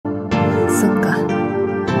そっか。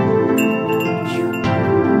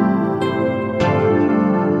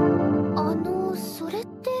それっ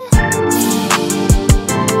て。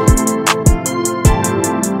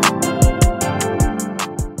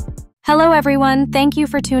Hello everyone, thank you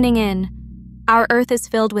for tuning in. Our Earth is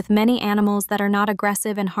filled with many animals that are not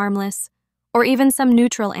aggressive and harmless, or even some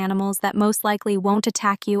neutral animals that most likely won't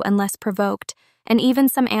attack you unless provoked, and even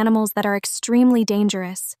some animals that are extremely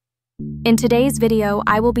dangerous. In today's video,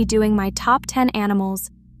 I will be doing my top 10 animals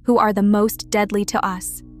who are the most deadly to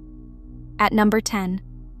us. At number 10,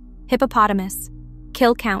 hippopotamus.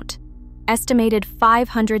 Kill count, estimated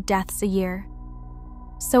 500 deaths a year.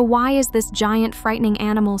 So why is this giant frightening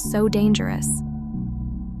animal so dangerous?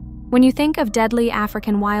 When you think of deadly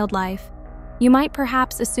African wildlife, you might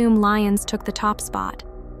perhaps assume lions took the top spot.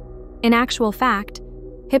 In actual fact,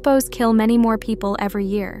 hippos kill many more people every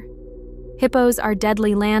year. Hippos are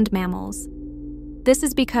deadly land mammals. This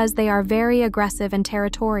is because they are very aggressive and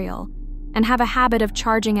territorial, and have a habit of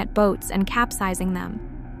charging at boats and capsizing them.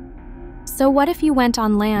 So what if you went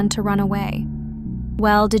on land to run away?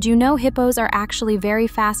 Well, did you know hippos are actually very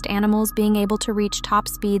fast animals, being able to reach top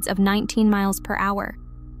speeds of 19 miles per hour?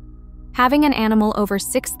 Having an animal over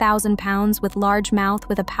 6,000 pounds with large mouth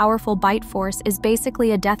with a powerful bite force is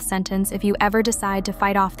basically a death sentence if you ever decide to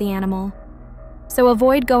fight off the animal. So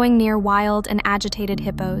avoid going near wild and agitated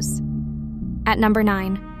hippos. At number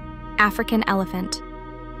 9, African elephant.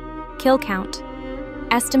 Kill count,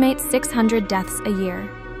 estimate 600 deaths a year.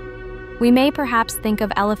 We may perhaps think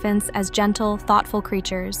of elephants as gentle, thoughtful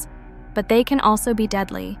creatures, but they can also be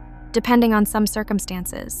deadly, depending on some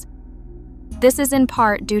circumstances. This is in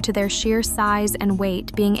part due to their sheer size and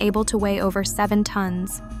weight, being able to weigh over 7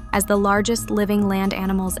 tons, as the largest living land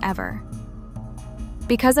animals ever.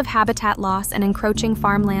 Because of habitat loss and encroaching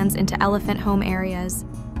farmlands into elephant home areas,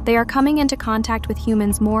 they are coming into contact with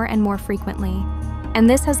humans more and more frequently, and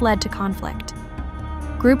this has led to conflict.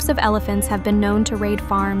 Groups of elephants have been known to raid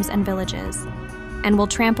farms and villages, and will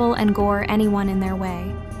trample and gore anyone in their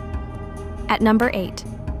way. At number 8,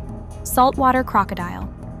 saltwater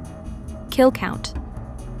crocodile. Kill count,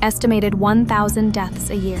 estimated 1,000 deaths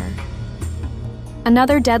a year.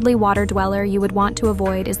 Another deadly water dweller you would want to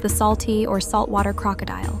avoid is the salty or saltwater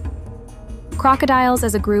crocodile. Crocodiles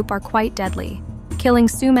as a group are quite deadly, killing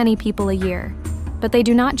so many people a year, but they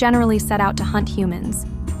do not generally set out to hunt humans,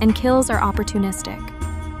 and kills are opportunistic.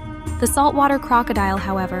 The saltwater crocodile,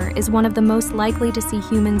 however, is one of the most likely to see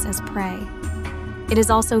humans as prey. It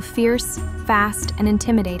is also fierce, fast, and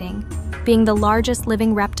intimidating, being the largest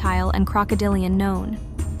living reptile and crocodilian known.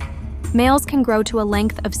 Males can grow to a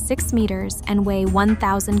length of 6 meters and weigh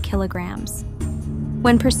 1,000 kilograms.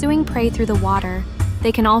 When pursuing prey through the water,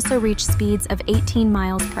 they can also reach speeds of 18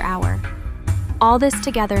 miles per hour. All this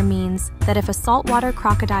together means that if a saltwater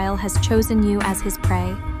crocodile has chosen you as his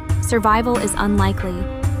prey, survival is unlikely.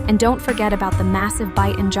 And don't forget about the massive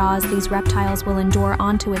bite and jaws these reptiles will endure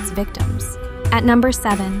onto its victims. At number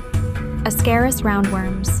 7, Scaris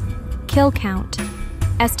Roundworms. Kill count,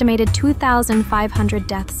 estimated 2,500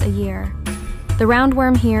 deaths a year. The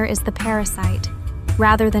roundworm here is the parasite,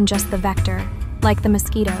 rather than just the vector, like the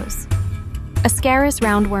mosquitoes. Scaris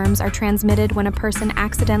roundworms are transmitted when a person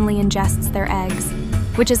accidentally ingests their eggs,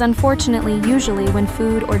 which is unfortunately usually when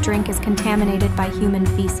food or drink is contaminated by human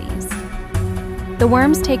feces. The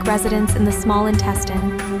worms take residence in the small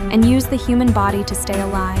intestine and use the human body to stay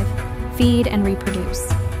alive, feed, and reproduce.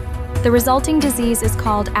 The resulting disease is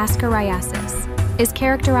called ascariasis, is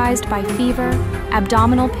characterized by fever,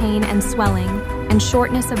 abdominal pain and swelling, and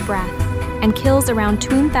shortness of breath, and kills around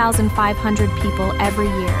 2,500 people every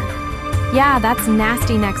year. Yeah, that's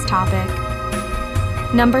nasty. Next topic.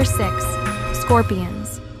 Number 6,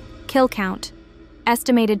 scorpions. Kill count,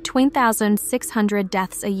 estimated 20,600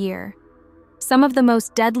 deaths a year. Some of the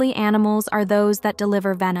most deadly animals are those that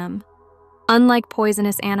deliver venom. Unlike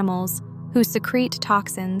poisonous animals, who secrete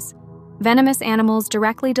toxins, venomous animals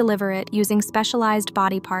directly deliver it using specialized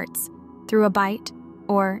body parts, through a bite,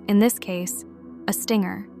 or, in this case, a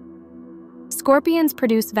stinger. Scorpions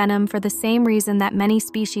produce venom for the same reason that many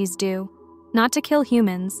species do, not to kill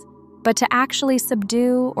humans, but to actually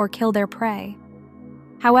subdue or kill their prey.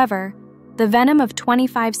 However, the venom of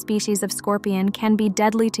 25 species of scorpion can be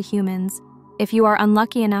deadly to humans, if you are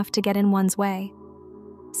unlucky enough to get in one's way.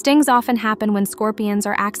 Stings often happen when scorpions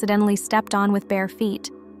are accidentally stepped on with bare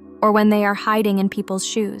feet, or when they are hiding in people's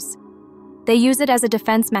shoes. They use it as a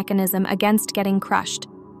defense mechanism against getting crushed,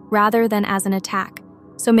 rather than as an attack,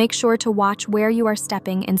 so make sure to watch where you are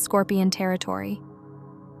stepping in scorpion territory.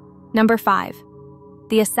 Number 5,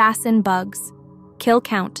 the assassin bugs. Kill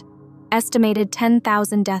count, estimated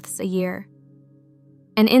 10,000 deaths a year.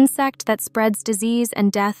 An insect that spreads disease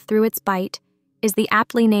and death through its bite is the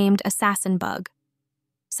aptly named assassin bug.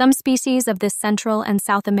 Some species of this Central and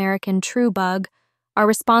South American true bug are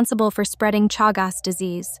responsible for spreading Chagas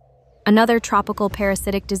disease, another tropical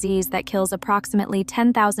parasitic disease that kills approximately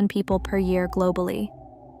 10,000 people per year globally.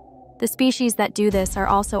 The species that do this are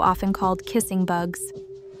also often called kissing bugs,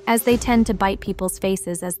 as they tend to bite people's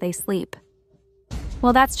faces as they sleep.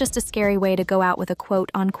 Well, that's just a scary way to go out with a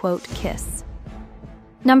quote-unquote kiss.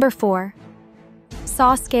 Number 4.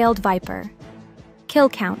 Sawscaled Viper. Kill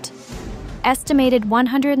count. Estimated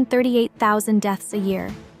 138,000 deaths a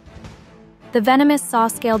year. The venomous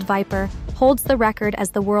Sawscaled Viper holds the record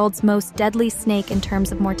as the world's most deadly snake in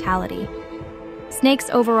terms of mortality.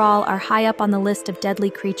 Snakes overall are high up on the list of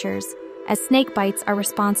deadly creatures, as snake bites are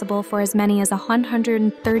responsible for as many as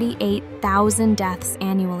 138,000 deaths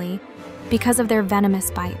annually because of their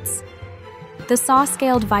venomous bites. The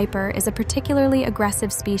Sawscaled Viper is a particularly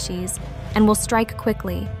aggressive species and will strike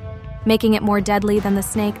quickly, making it more deadly than the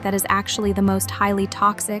snake that is actually the most highly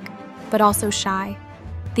toxic, but also shy,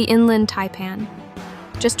 the inland taipan.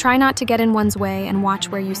 Just try not to get in one's way and watch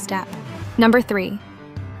where you step. Number 3.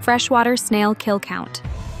 Freshwater Snail kill count.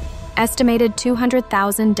 Estimated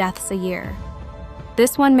 200,000 deaths a year.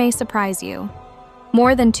 This one may surprise you.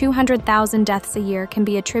 More than 200,000 deaths a year can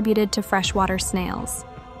be attributed to freshwater snails.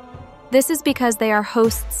 This is because they are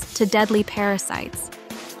hosts to deadly parasites,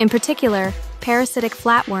 in particular, parasitic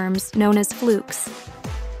flatworms known as flukes.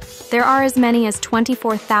 There are as many as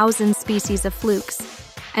 24,000 species of flukes,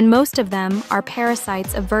 and most of them are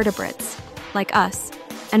parasites of vertebrates, like us,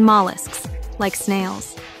 and mollusks, like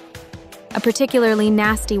snails. A particularly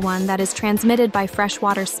nasty one that is transmitted by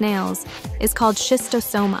freshwater snails is called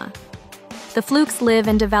schistosoma. The flukes live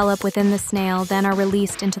and develop within the snail, then are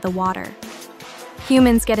released into the water.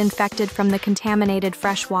 Humans get infected from the contaminated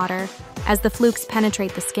fresh water as the flukes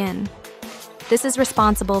penetrate the skin. This is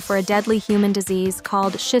responsible for a deadly human disease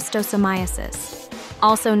called schistosomiasis,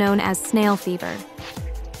 also known as snail fever.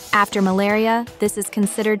 After malaria, this is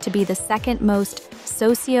considered to be the second most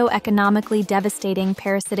socio-economically devastating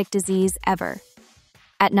parasitic disease ever.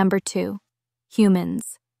 At number 2,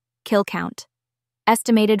 humans. Kill count.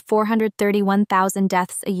 Estimated 431,000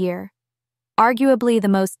 deaths a year. Arguably the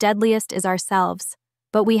most deadliest is ourselves,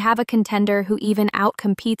 but we have a contender who even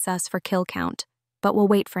outcompetes us for kill count, but we'll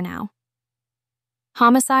wait for now.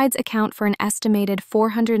 Homicides account for an estimated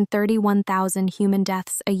 431,000 human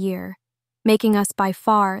deaths a year, making us by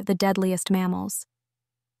far the deadliest mammals.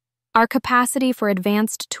 Our capacity for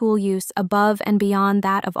advanced tool use above and beyond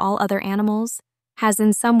that of all other animals has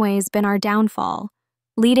in some ways been our downfall,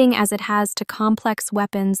 leading as it has to complex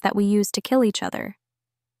weapons that we use to kill each other.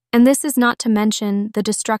 And this is not to mention the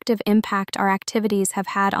destructive impact our activities have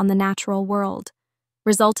had on the natural world,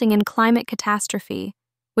 resulting in climate catastrophe,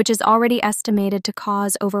 which is already estimated to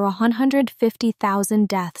cause over 150,000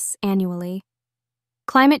 deaths annually.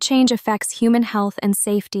 Climate change affects human health and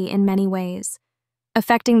safety in many ways,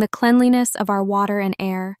 affecting the cleanliness of our water and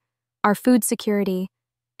air, our food security,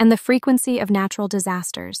 and the frequency of natural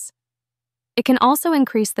disasters. It can also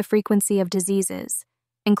increase the frequency of diseases,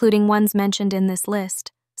 including ones mentioned in this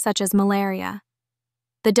list, such as malaria.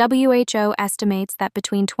 The WHO estimates that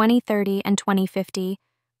between 2030 and 2050,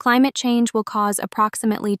 climate change will cause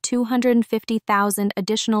approximately 250,000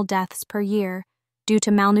 additional deaths per year due to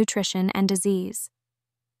malnutrition and disease.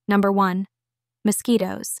 Number 1.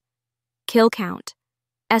 Mosquitoes. Kill count.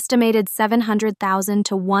 Estimated 700,000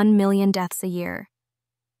 to 1 million deaths a year.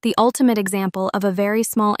 The ultimate example of a very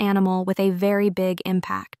small animal with a very big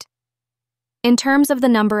impact. In terms of the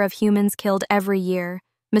number of humans killed every year,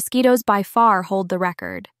 mosquitoes by far hold the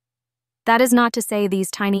record. That is not to say these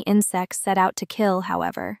tiny insects set out to kill,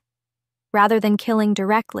 however. Rather than killing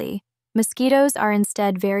directly, mosquitoes are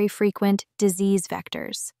instead very frequent disease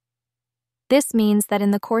vectors. This means that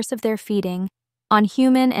in the course of their feeding, on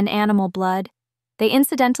human and animal blood, they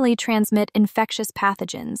incidentally transmit infectious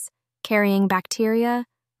pathogens, carrying bacteria,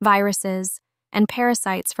 viruses, and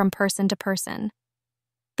parasites from person to person.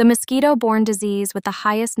 The mosquito-borne disease with the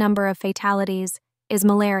highest number of fatalities is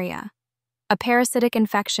malaria, a parasitic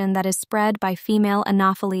infection that is spread by female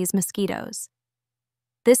Anopheles mosquitoes.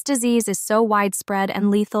 This disease is so widespread and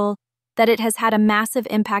lethal that it has had a massive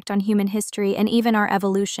impact on human history and even our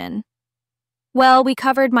evolution. Well, we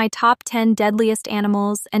covered my top 10 deadliest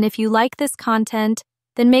animals, and if you like this content,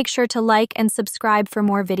 then make sure to like and subscribe for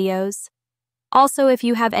more videos. Also, if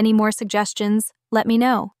you have any more suggestions, let me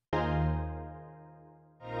know.